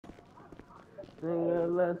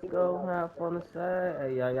Nigga, let's go half on the side.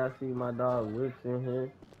 Hey, y'all see my dog Wicks in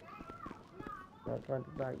here? That front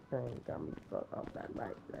to back thing got me fucked off that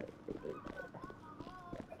bike.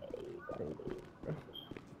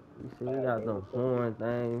 You see, we got some horn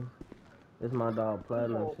things. This my dog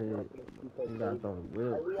Platinum shit. He got some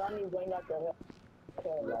whips.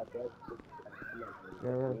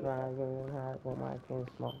 Girls trying to get high for my can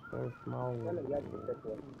smoke and smoke.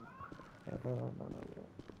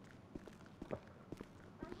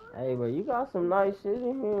 Hey, but you got some nice shit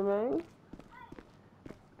in here, man.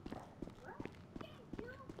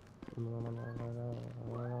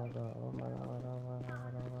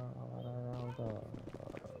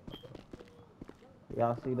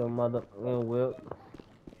 Y'all see the motherfucking whip?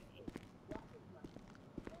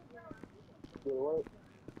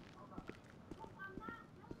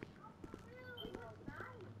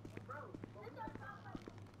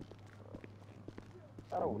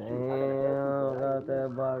 Damn, got that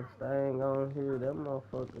box thing on here. That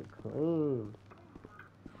motherfucker clean.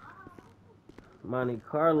 Monte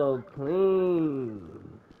Carlo clean.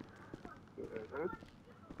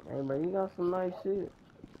 Hey, bro, you got some nice shit.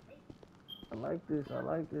 I like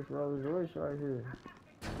this Rolls Royce right here.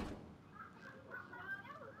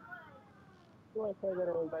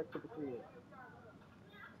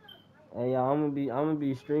 Hey, y'all, I'm gonna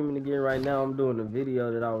be streaming again right now. I'm doing the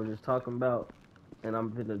video that I was just talking about, and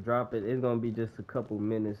I'm finna drop it. It's gonna be just a couple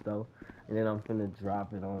minutes though, and then I'm finna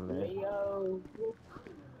drop it on there.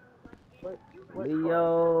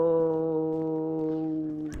 Leo.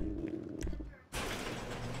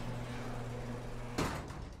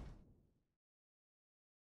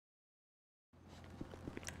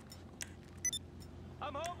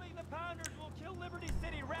 I'm hoping the Pounders will kill Liberty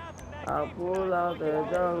City Rats in that I game pull tonight. out the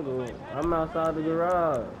jungle. I'm outside the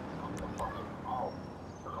garage.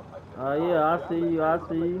 Oh yeah, I see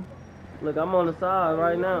you. Look, I'm on the side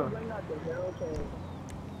right now.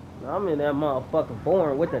 I'm in that motherfucking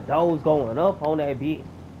foreign with the doors going up on that bitch.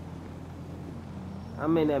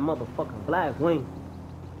 I'm in that motherfucking black wing.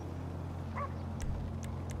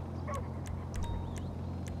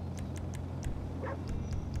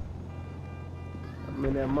 I'm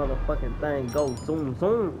in that motherfucking thing go zoom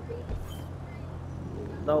zoom.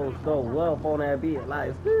 Those so up on that bitch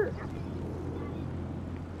like skirt.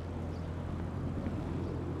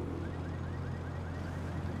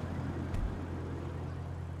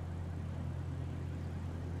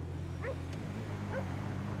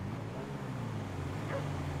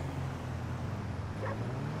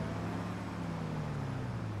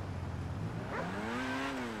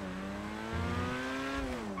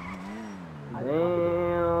 Damn.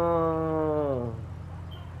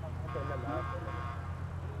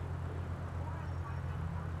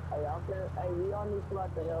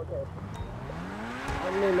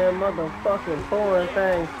 I'm in that motherfucking foreign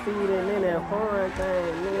thing, feeding in that foreign thing.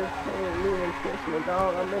 Niggas can't even catch me,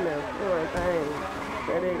 dog. I'm in that foreign thing.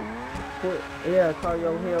 That it put, yeah, call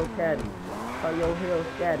your hell caddy. Call your hell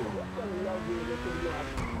caddy.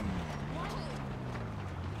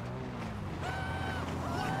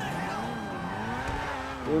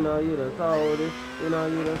 You know you the coldest. You know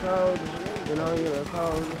you the coldest. You know you the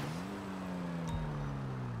coldest.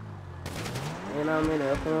 And I'm in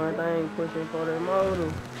that foreign thing, pushing for the motor.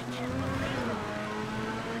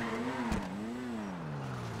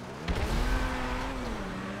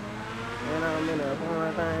 And I'm in that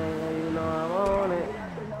foreign thing, and you know I'm on it.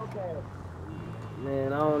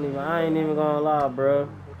 Man, I ain't even gonna lie, bro.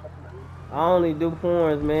 I only do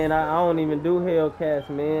foreigns, man. I don't even do Hellcats,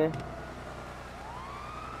 man.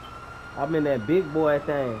 I'm in that big boy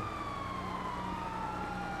thing.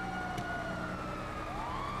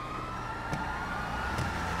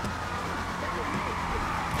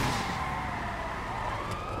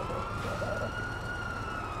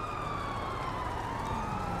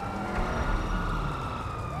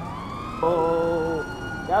 Oh,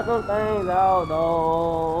 got some things out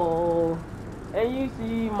though, and you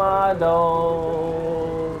see my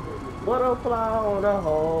dog, butterfly on the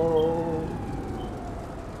hole.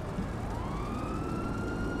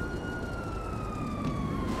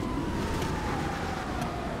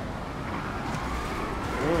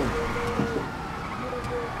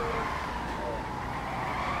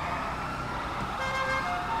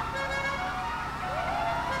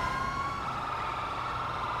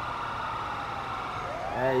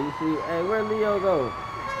 Hey, you see, hey, where Leo go?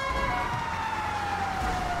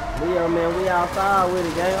 Leo, man, we outside with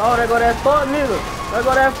it, gang. Oh, there go that fuck nigga. There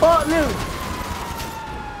go that fuck nigga.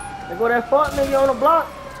 There go that fuck nigga on the block.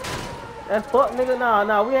 That fuck nigga,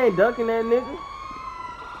 nah, we ain't ducking that nigga.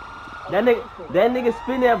 That nigga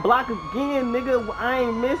spin that block again, nigga. I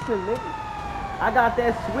ain't missing, nigga. I got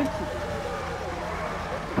that switchy.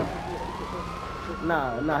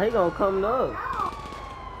 Nah, he gonna come to us.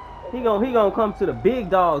 He gonna come to the big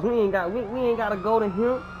dogs. We ain't gotta go to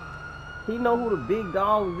him. He know who the big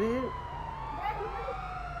dogs is.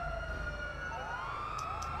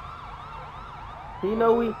 He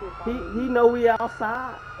know we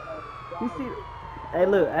outside. You see? Hey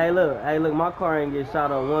look, my car ain't get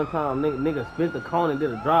shot up one time. Nigga spent the cone and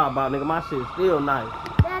did a drive-by. Nigga, my shit still nice.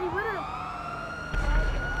 Daddy, what up?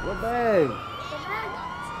 What bag? The bag.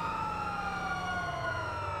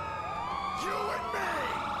 You and me!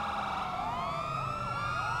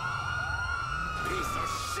 Piece of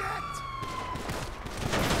shit!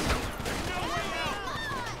 There's no way out!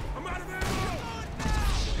 I'm out of ammo!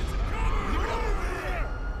 It's coming!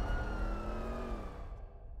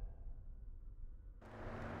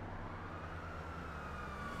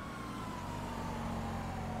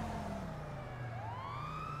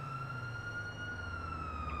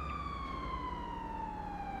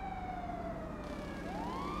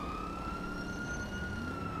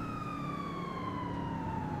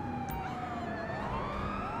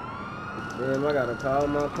 Damn, I gotta call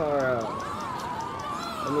my car out.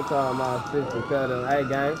 Let me call my assistant, tell them, hey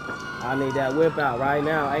gang, I need that whip out right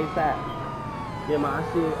now, ASAP. Get my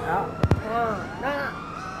shit out. Nah.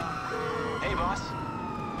 Hey, boss.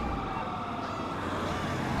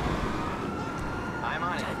 I'm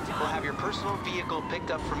on it. We'll have your personal vehicle picked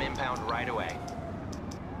up from impound right away.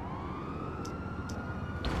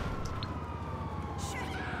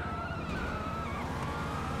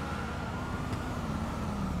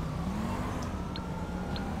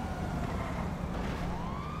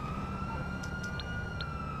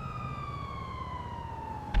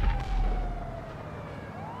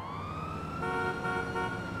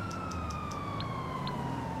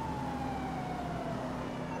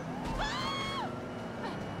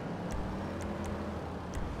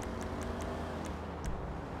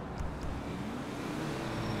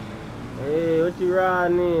 Hey, what you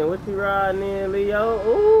riding in? What you riding in, Leo?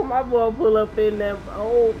 Ooh, my boy pull up in that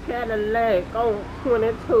old Cadillac on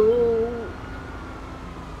 22.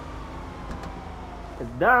 A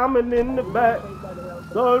diamond in the back,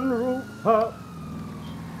 sunroof pop.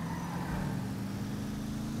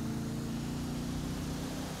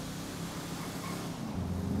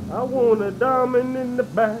 I want a diamond in the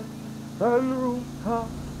back, sunroof top.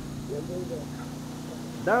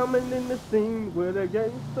 Diamond in the scene where the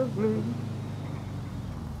gangsters lean.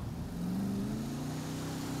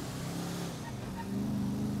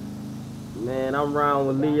 Man, I'm riding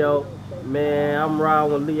with Leo. Man, I'm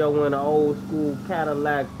riding with Leo in an old school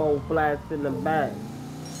Cadillac, 4 flats in the back.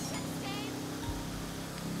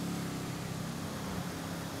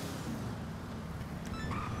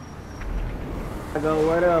 I go,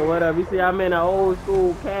 what up? You see, I'm in an old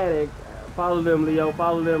school Cadillac. Follow them, Leo.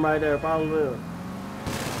 Follow them right there. Follow them.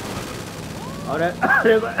 Oh, that.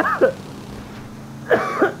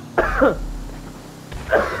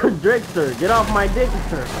 Drixter, get off my dicker.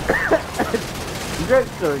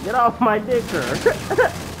 Drixter, get off my dicker.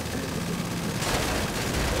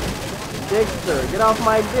 Dixter, get off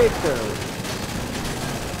my dicker.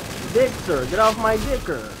 Dixter, get off my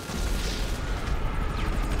dicker.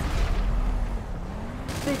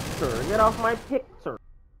 Dixter, get off my picture.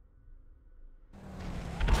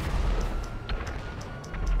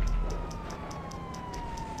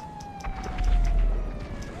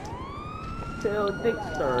 Tell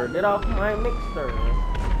Dixter, get off my mixer.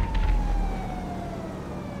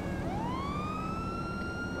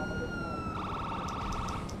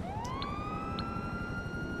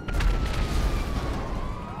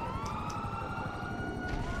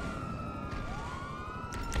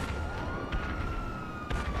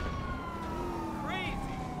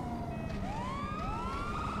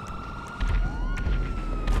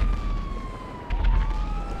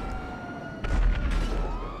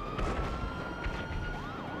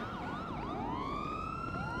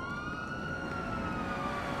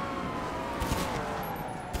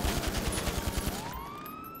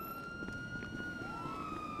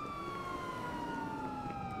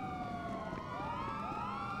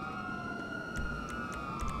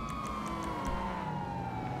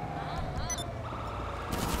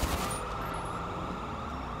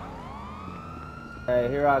 Hey,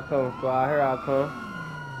 here I come, squad. Here I come.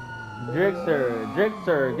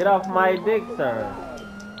 Drixter, get off my dick, sir.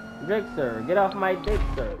 Drixter, get off my dick,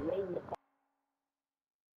 sir.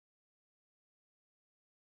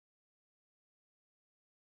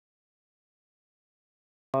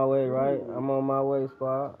 My way, right? I'm on my way,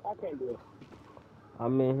 squad. I can't do it.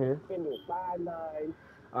 I'm in here. I can do it 5'9",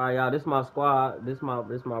 Alright, y'all, this my squad. This my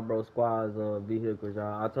bro squad's vehicles,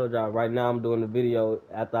 y'all. I told y'all right now I'm doing the video.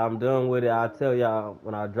 After I'm done with it, I'll tell y'all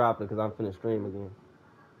when I drop it because I'm finna stream again.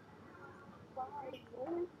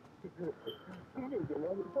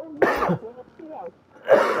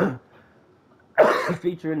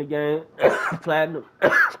 Feature in the game, Platinum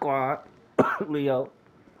Squad, Leo.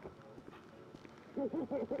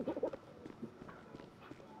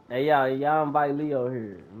 Hey y'all invite Leo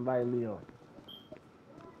here. Invite Leo.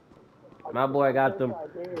 My boy got them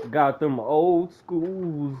old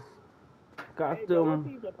schools. Got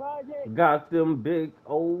them big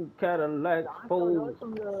old Cadillac Fords.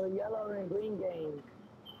 Yellow and green games.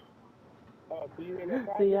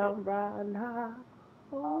 See, I'm riding high.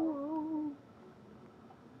 Ooh.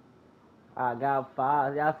 I got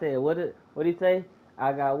 5. Y'all said what he say?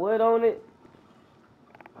 I got what on it?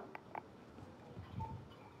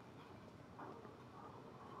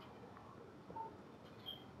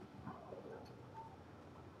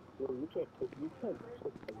 You can't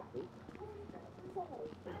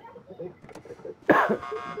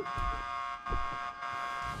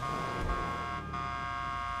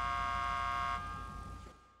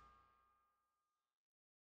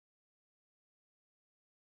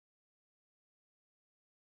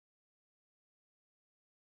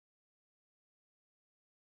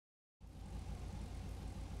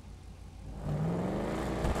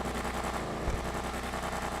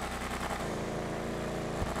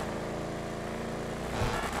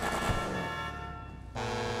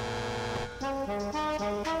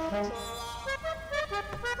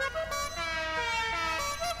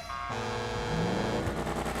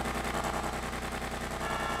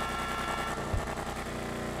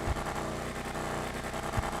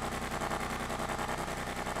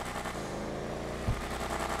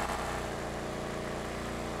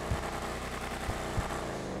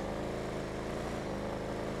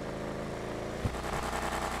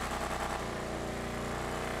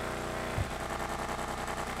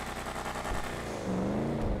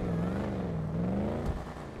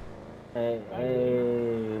Hey,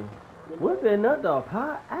 whipping up the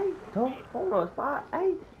pot 8, don't hold on spot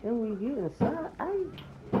 8, and we get inside 8.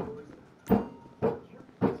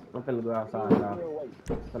 I'm finna go outside, y'all.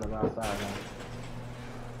 Finna go outside, y'all.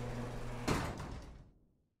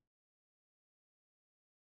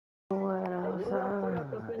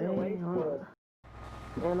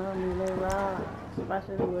 And I'm really ride,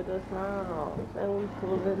 especially with the sound. And we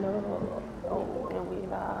pulling up, oh, and we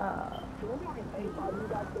live.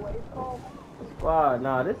 Squad,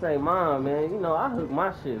 nah, this ain't mine, man. You know, I hook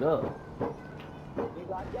my shit up. You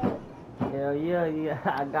got that? Hell yeah,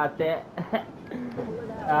 I got that.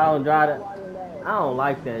 I don't drive it. I don't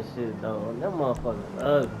like that shit, though. Them motherfuckers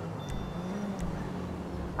ugly.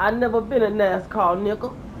 I never been a NASCAR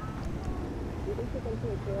nickel.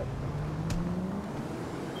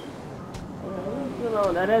 You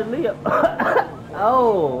know, now that's Leo.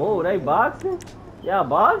 Oh, they boxing? Y'all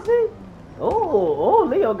boxing? Oh,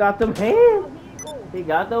 Leo got them hands. He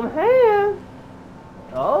got them hands.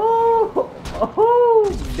 Oh,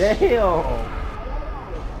 damn. Y'all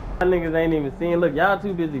niggas ain't even seen. Look, y'all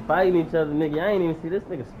too busy fighting each other, nigga. I ain't even see this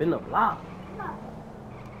nigga spin the block.